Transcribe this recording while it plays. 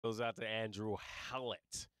Goes out to Andrew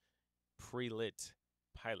Hallett. Pre-lit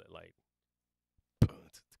pilot light.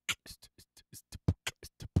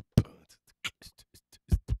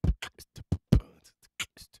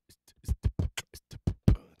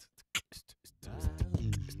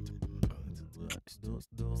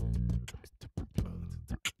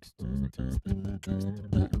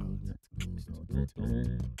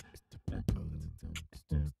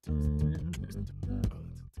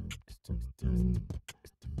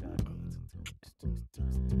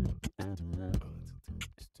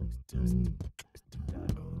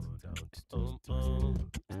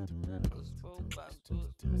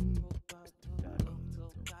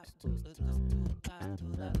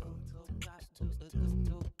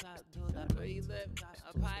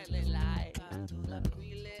 A pilot light.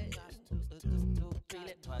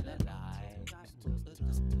 Pre-lit pilot light.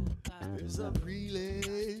 It's a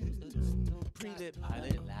pre-lit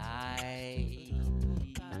pilot light.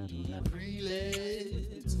 Pre-lit pilot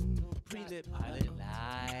light. Pre-lit pilot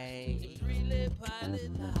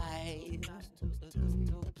light.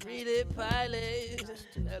 Pre-lit pilot.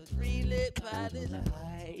 A pre-lit pilot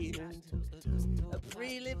light. A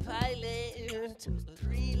pre-lit pilot.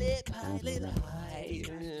 Pre-lit pilot light.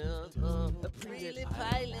 A pre-lit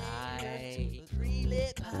pilot.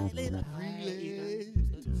 Pre-lit pilot light.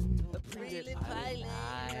 A pre-lit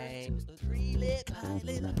pilot. Pre-lit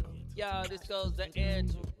pilot. Yo, this goes to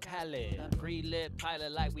Andrew Hallett. Pre-lit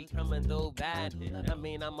pilot like we coming through bandit. I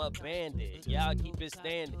mean, I'm a bandit. Y'all keep it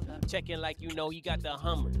standing. Checking like you know you got the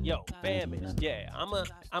Hummer. Yo, famished. Yeah, I'm a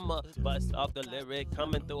bust off the lyric.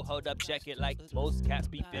 Coming through, hold up, check it like most cats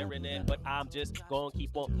be fearing it. But I'm just gonna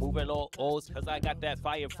keep on moving all O's. Cause I got that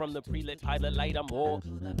fire from the pre-lit pilot light. I'm all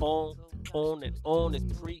on and on. It's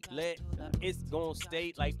pre-lit. It's gonna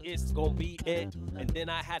stay like it's gonna be it. And then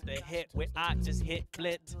I had to hit where I just hit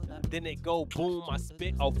flint. Then it go boom, I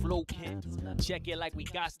spit off flow kits. Check it like we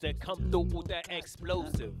got to come through with that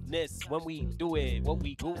explosiveness. When we do it, what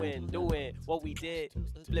we doing, what we did.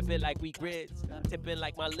 Flip it like we grids. Tipping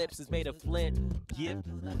like my lips is made of flint. Yep.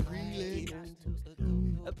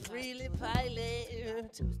 A pre-lit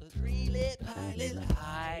pilot. Pre-lit pilot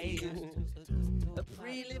light. A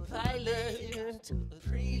pre-lit pilot.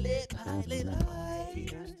 Pre-lit pilot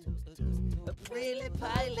light. A pre-lit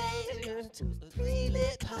pilot.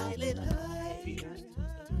 Pre-lit pilot light.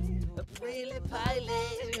 A pre-lit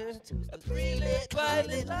pilot. A pre-lit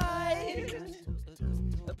pilot light.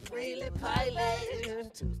 A pre-lit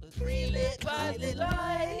pilot. Pre-lit pilot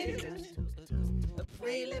light. A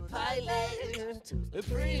pre-lit pilot. A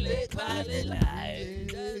pre-lit pilot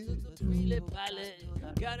light. A pre-lit pilot.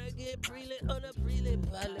 Gotta get pre-lit on a pre-lit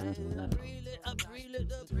pilot. A pre-lit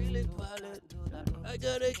pilot. I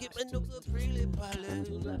gotta get my nuka pre-lit pilot.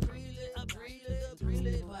 A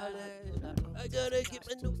pre-lit pilot. I gotta get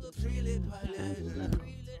my nuka pre-lit pilot.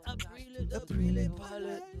 A pre-lit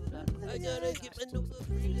pilot. I gotta get my nuka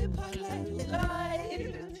pre-lit pilot.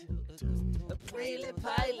 Light. A pre-lit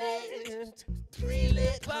pilot.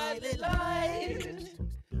 Pre-lit pilot light.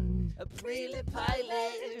 A pre-lit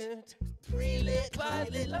pilot. Pre-lit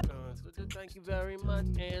pilot light. Thank you very much,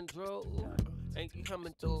 Andrew. Thank you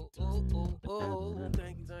coming through.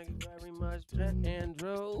 Thank you very much,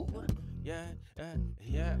 Andrew. Yeah, a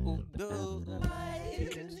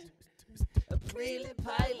pre-lit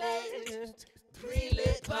pilot.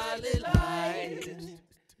 Pre-lit pilot light.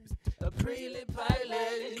 A pre-lit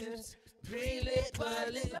pilot. Pre-lit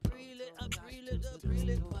pilot. A pre-lit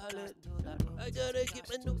pilot. I gotta get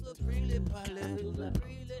my nuka pre-lit pilot.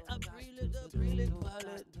 A pre-lit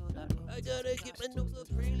pilot. I gotta get my nuka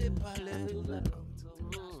pre-lit pilot.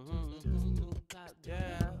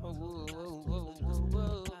 Yeah.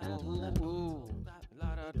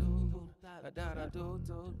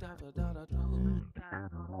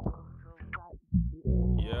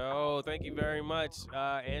 Yo, thank you very much,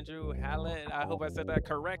 Andrew Hallett. I hope I said that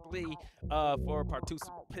correctly. For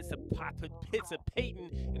participating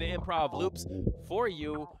in the improv loops for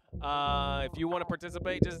you. If you want to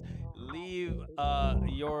participate, just leave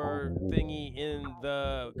your thingy in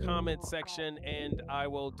the comment section, and I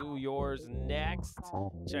will do yours next.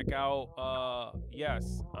 Check out.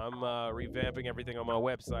 Yes, I'm revamping everything on my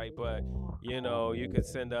website, but you could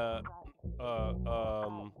send a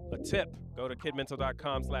tip. Go to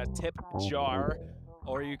kidmental.com/tip jar,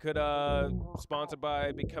 or you could sponsor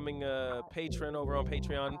by becoming a patron over on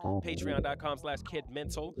Patreon,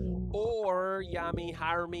 patreon.com/kidmental, or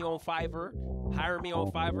hire me on Fiverr. Hire me on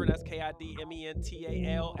Fiverr. That's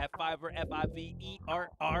KIDMENTAL at Fiverr,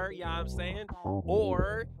 FIVERR. Yeah, I'm saying.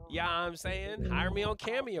 Or hire me on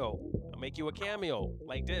CAMEO. I'll make you a cameo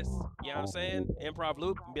like this. Yeah, I'm saying. Improv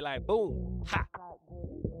loop and be like, boom, ha.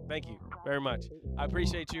 Thank you very much. I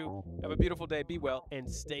appreciate you. Have a beautiful day. Be well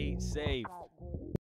and stay safe.